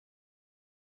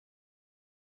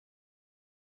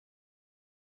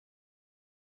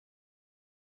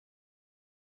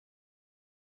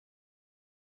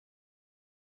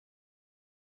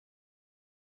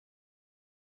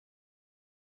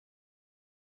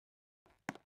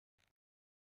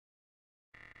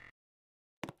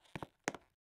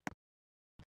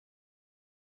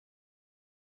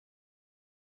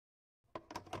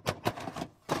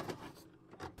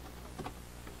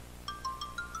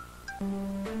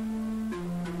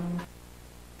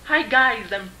Hi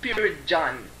guys, I'm Pirate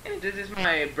John, and this is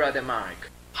my brother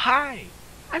Mark. Hi,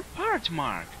 I'm Pirate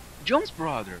Mark, John's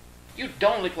brother. You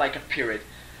don't look like a pirate.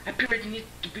 A pirate needs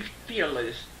to be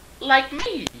fearless, like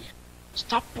me.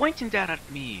 Stop pointing that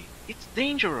at me. It's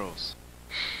dangerous.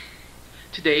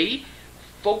 Today,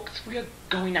 folks, we are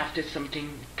going after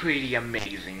something pretty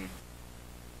amazing.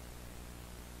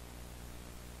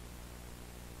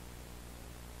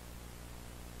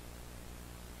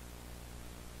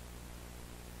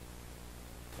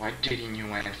 Why didn't you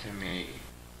answer me?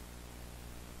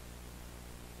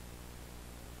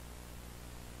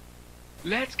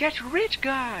 Let's get rich,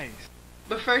 guys.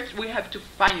 But first we have to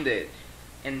find it.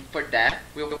 And for that,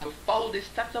 we will follow the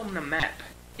steps on the map.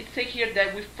 It says here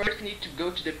that we first need to go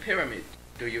to the pyramid.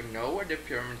 Do you know where the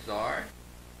pyramids are?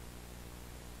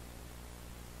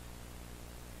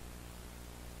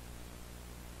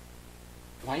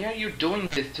 Why are you doing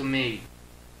this to me?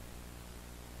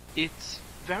 It's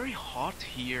very hot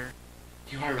here.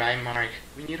 You are right, Mark.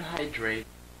 We need to hydrate.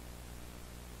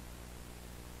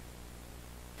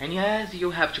 And yes,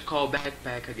 you have to call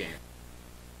back again.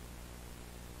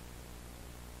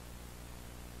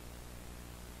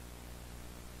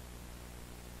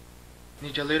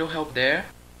 Need a little help there?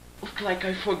 Looks like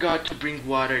I forgot to bring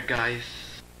water, guys.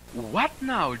 What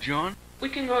now, John? We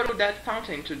can go to that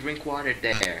fountain to drink water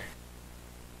there.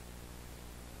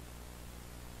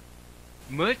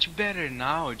 Much better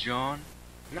now, John.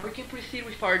 Now we can proceed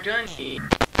with our journey.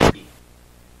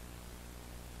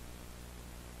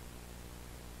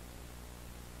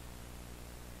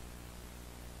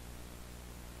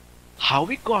 How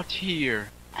we got here?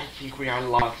 I think we are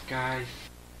lost, guys.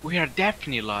 We are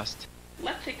definitely lost.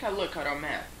 Let's take a look at our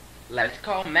map. Let's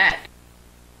call Matt.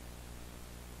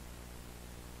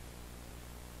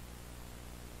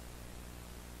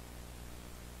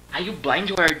 Are you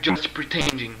blind or are you just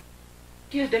pretending?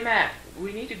 Here's the map.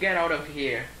 We need to get out of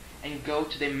here and go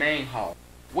to the main hall.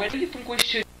 Where do you think we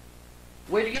should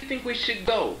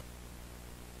go?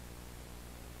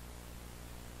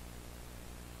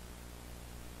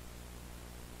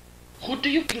 Who do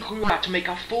you think we are to make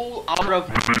a fool out of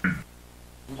me?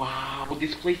 Wow,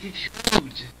 this place is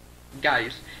huge.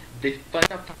 Guys, the fun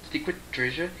of our secret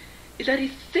treasure is that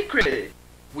it's secret.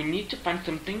 We need to find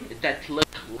something that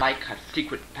looks like a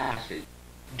secret passage.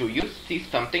 Do you see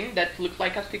something that looks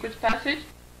like a secret passage?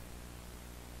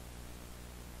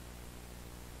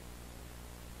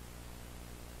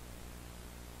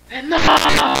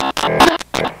 Enough!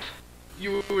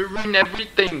 You will ruin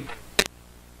everything.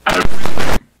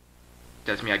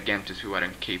 That's me again to see what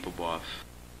I'm capable of.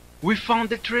 We found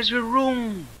the treasure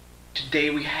room. Today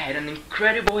we had an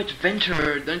incredible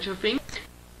adventure, don't you think?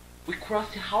 We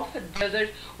crossed half a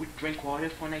desert, we drank water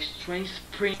from a strange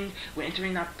spring, we entered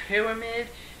in a pyramid,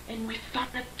 and we found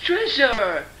a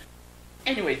treasure!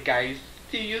 Anyways guys,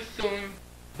 see you soon.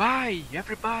 Bye,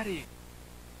 everybody.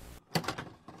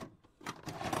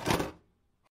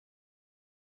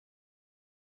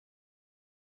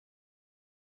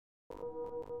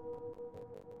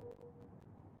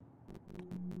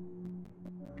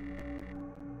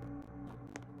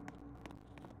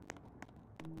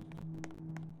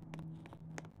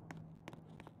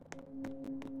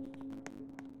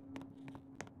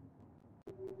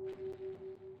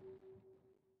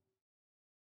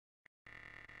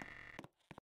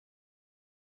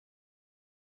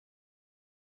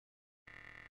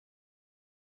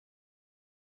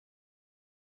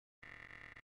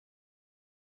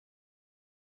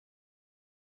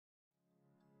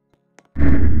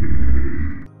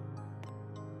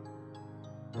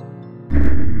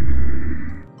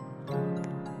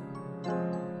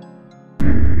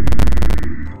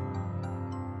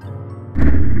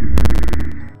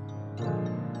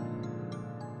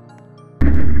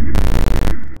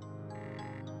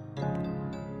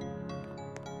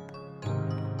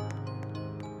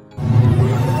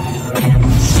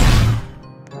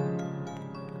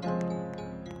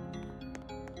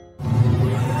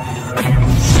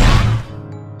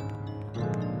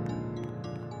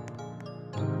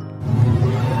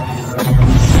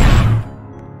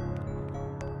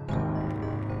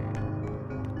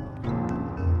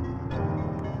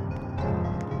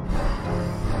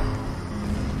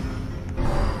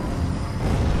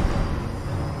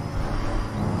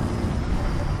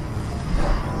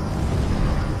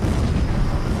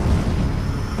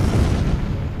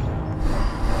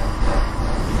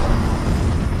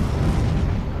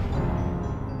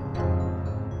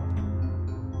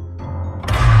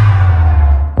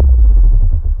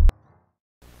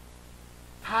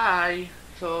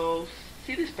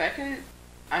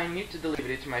 deliver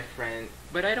it to my friend,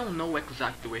 but I don't know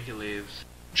exactly where he lives.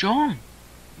 John,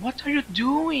 what are you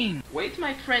doing? Where's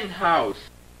my friend's house?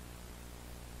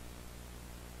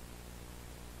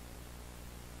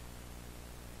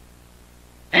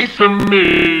 Answer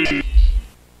me!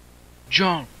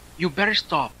 John, you better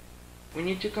stop. We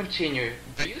need to continue.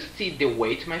 Do you see the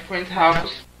way to my friend's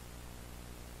house?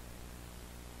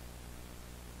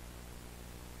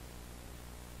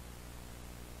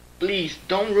 Please,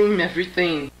 don't ruin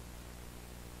everything.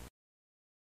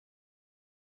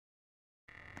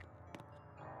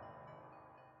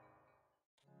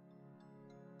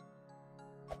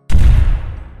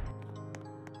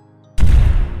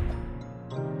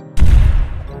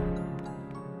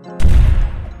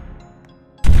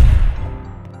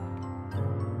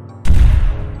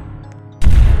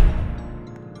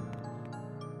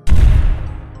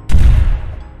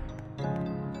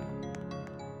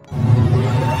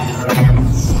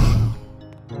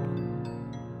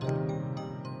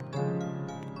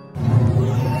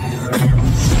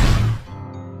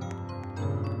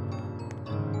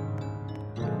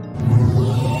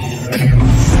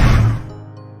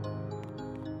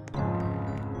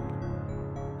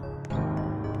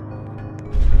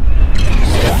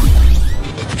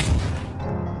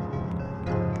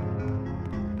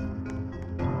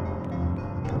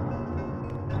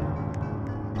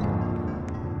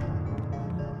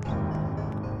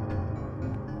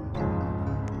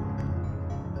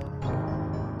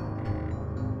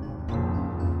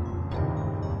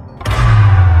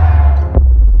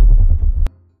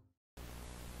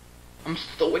 I'm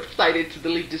so excited to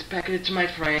deliver this package to my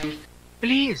friends.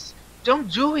 Please, don't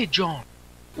do it, John.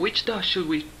 Which door should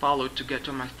we follow to get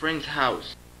to my friend's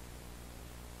house?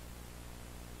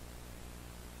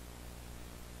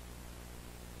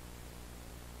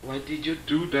 Why did you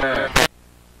do that?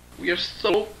 We are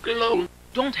so close.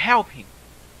 Don't help him.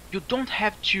 You don't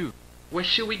have to. Where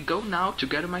should we go now to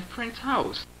get to my friend's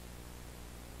house?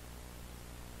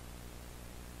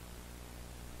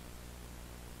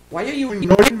 Why are you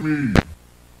ignoring me?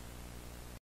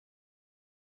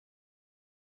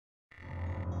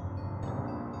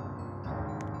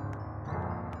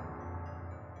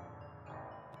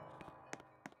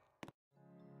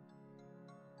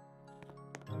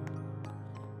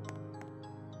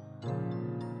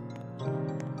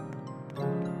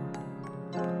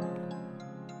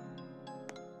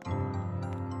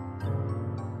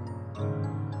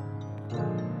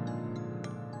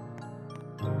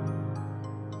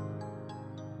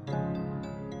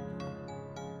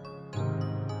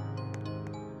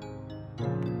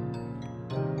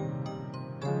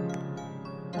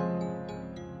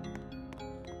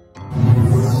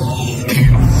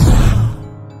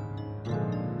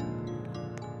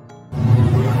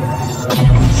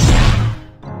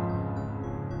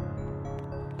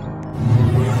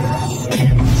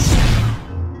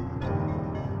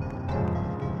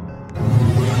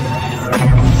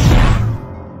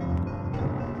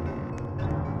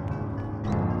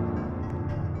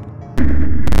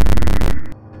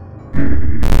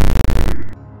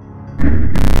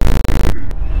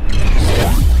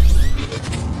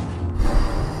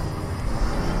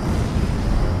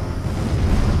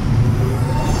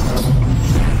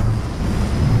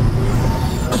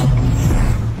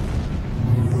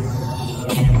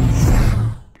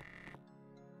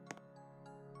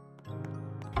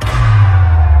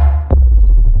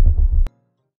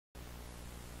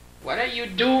 What are you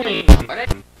doing?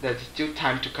 There's still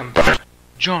time to come back.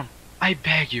 John, I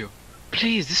beg you.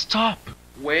 Please stop.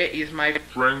 Where is my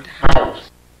friend's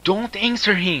house? Don't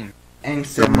answer him.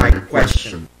 Answer my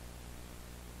question.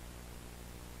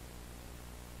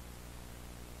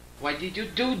 Why did you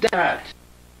do that?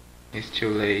 It's too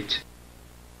late.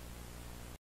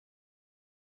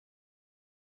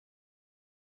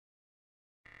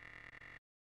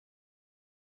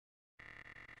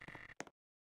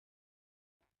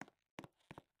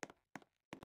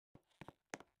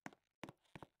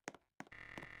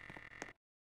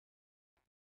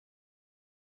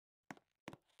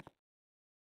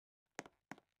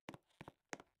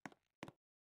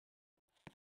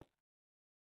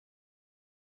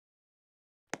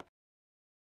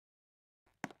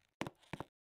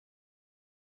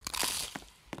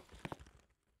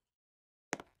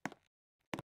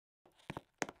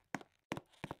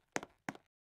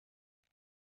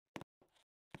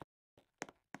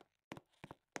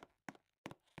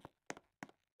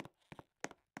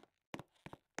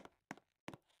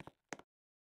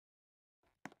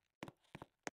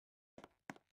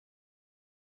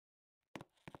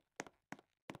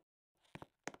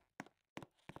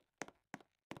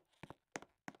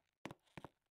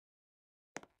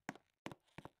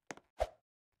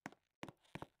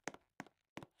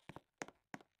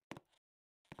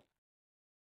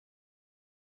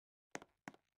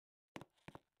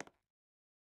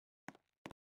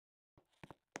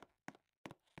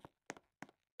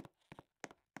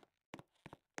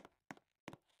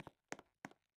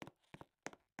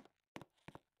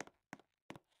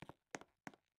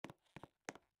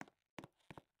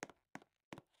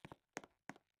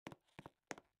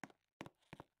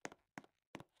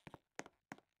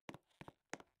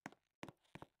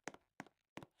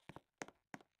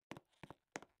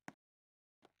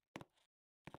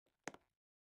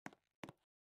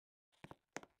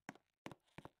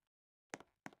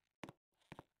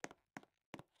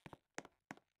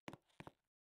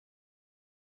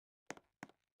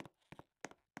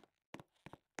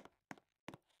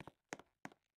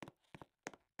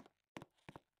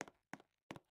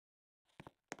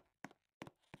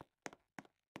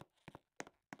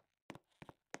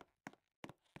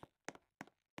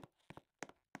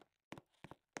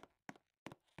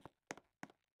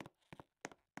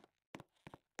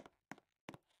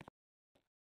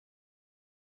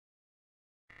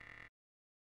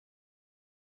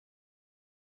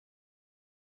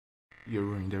 You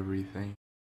ruined everything.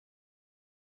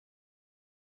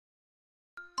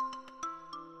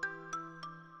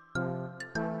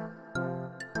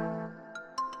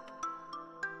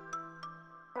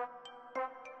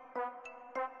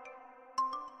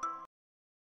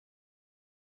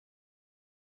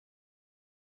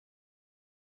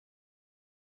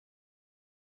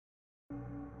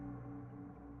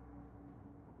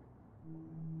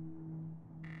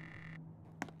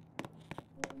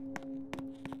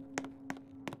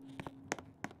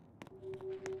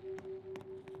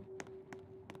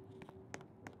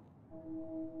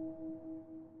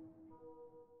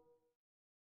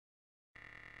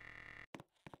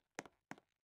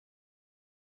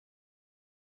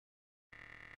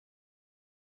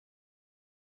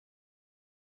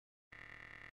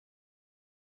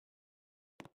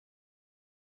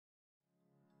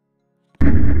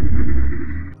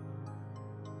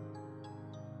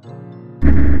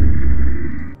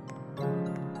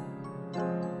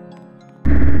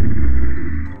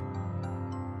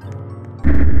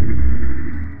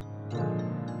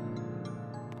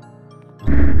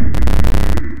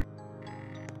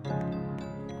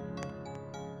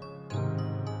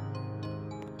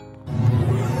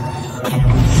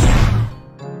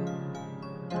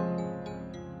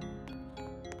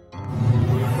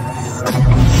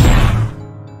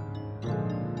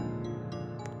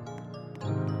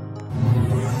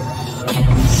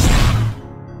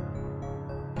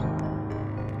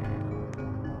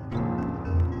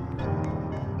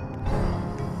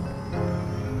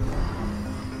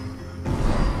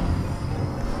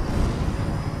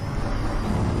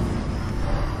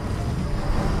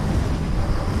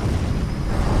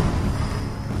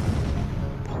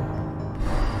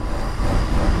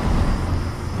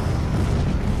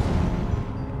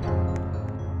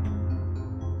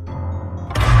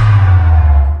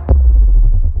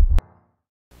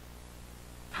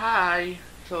 Hi,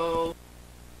 so...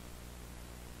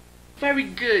 Very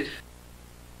good.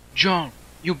 John,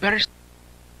 you better.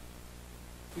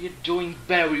 We're doing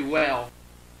very well.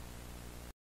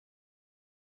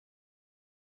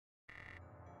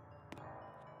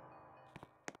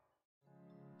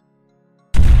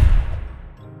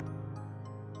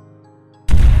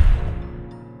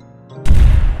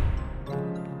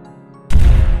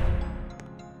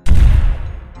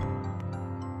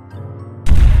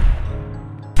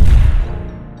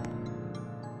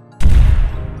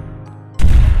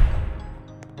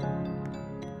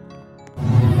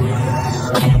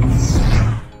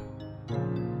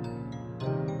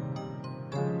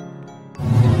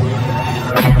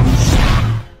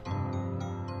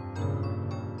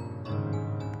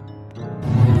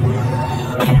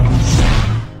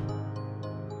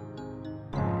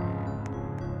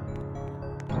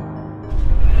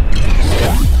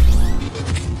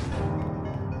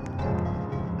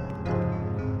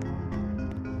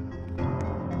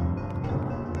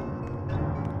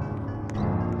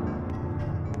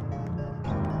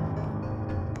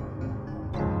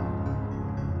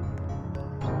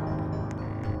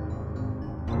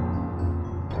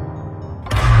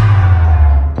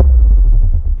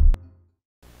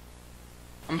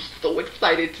 I'm so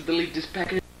excited to delete this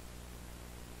package.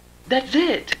 That's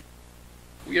it!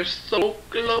 We are so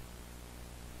close.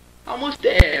 Almost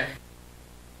there.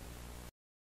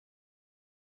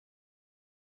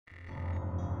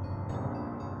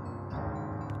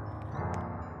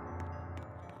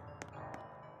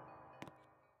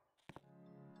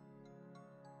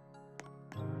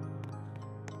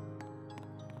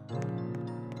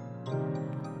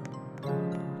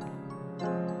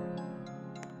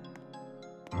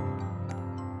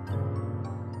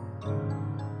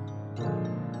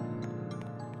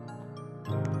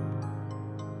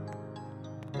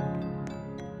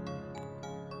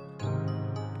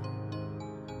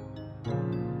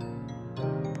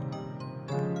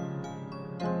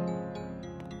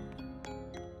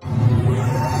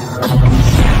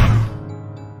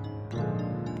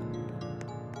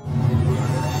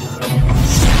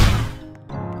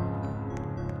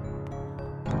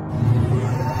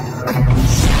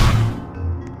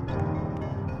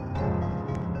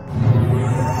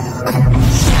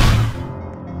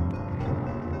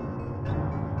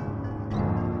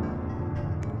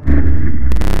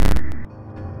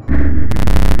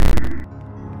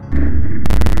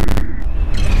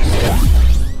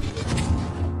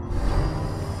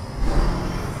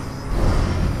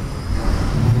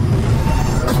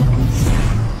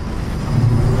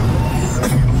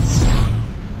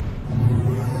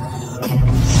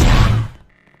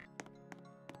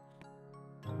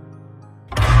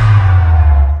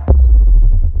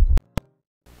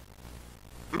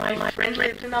 My friend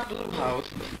lives in a blue house.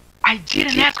 I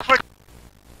didn't ask for.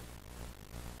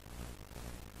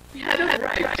 We have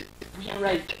arrived. We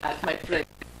arrived at my friend.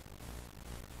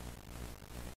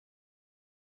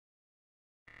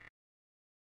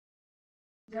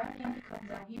 Darling, come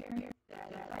down here.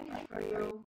 That's waiting for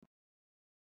you.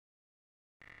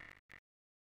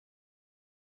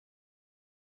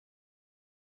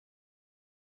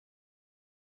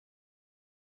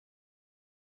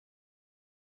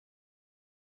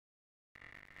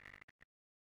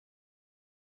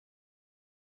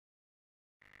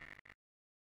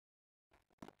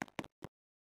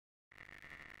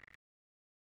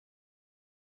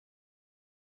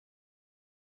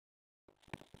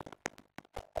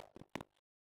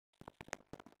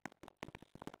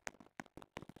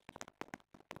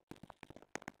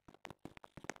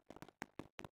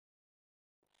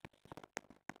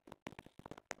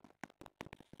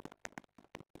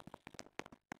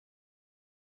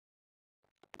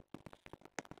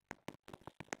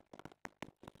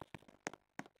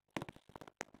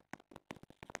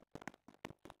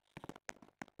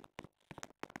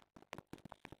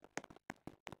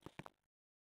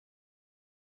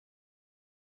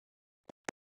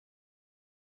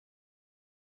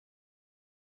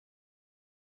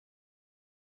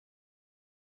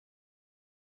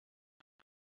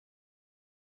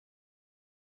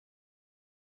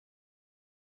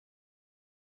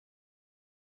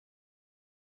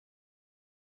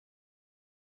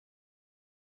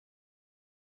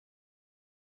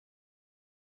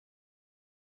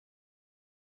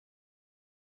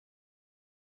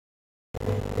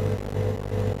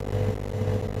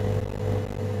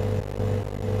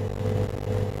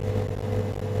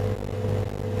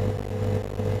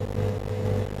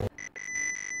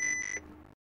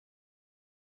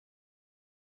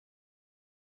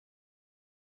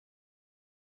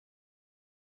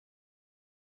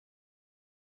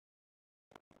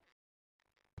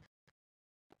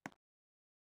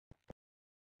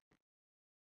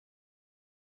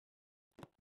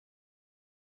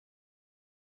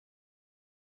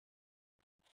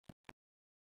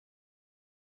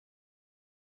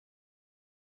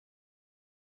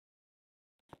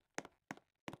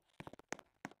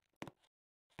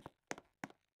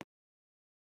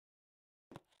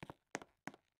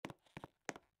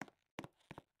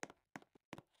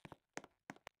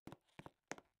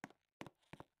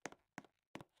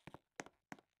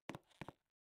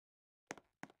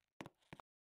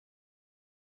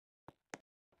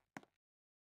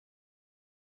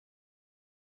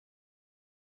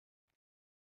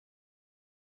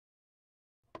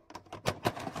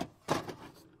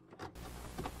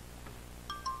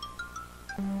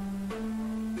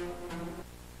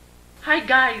 Hi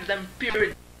guys, I'm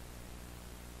Pure.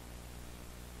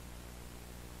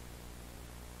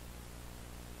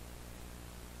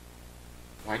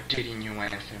 Why didn't you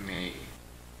answer me?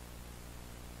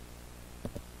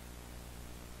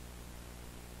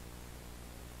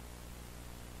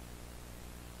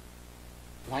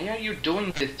 Why are you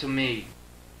doing this to me?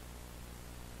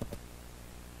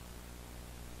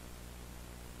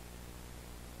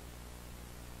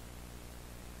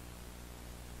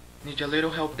 Need a little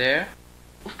help there?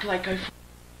 Looks like I...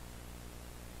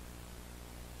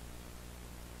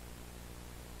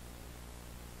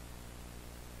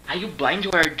 Are you blind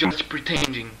or are you just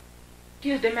pretending?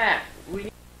 Here's the map.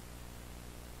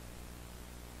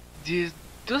 This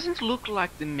doesn't look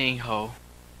like the main hall.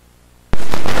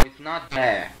 No, it's not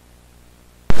there.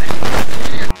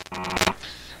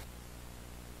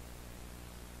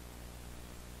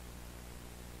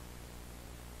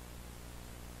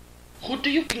 Who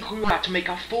do you think you are to make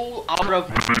a fool out of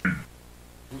me?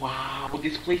 Wow,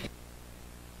 this place...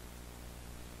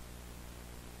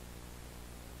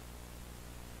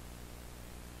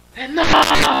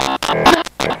 Enough!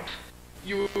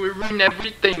 You will ruin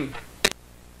everything.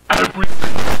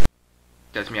 Everything.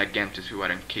 That's me again to see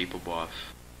what I'm capable of.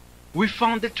 We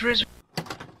found the treasure.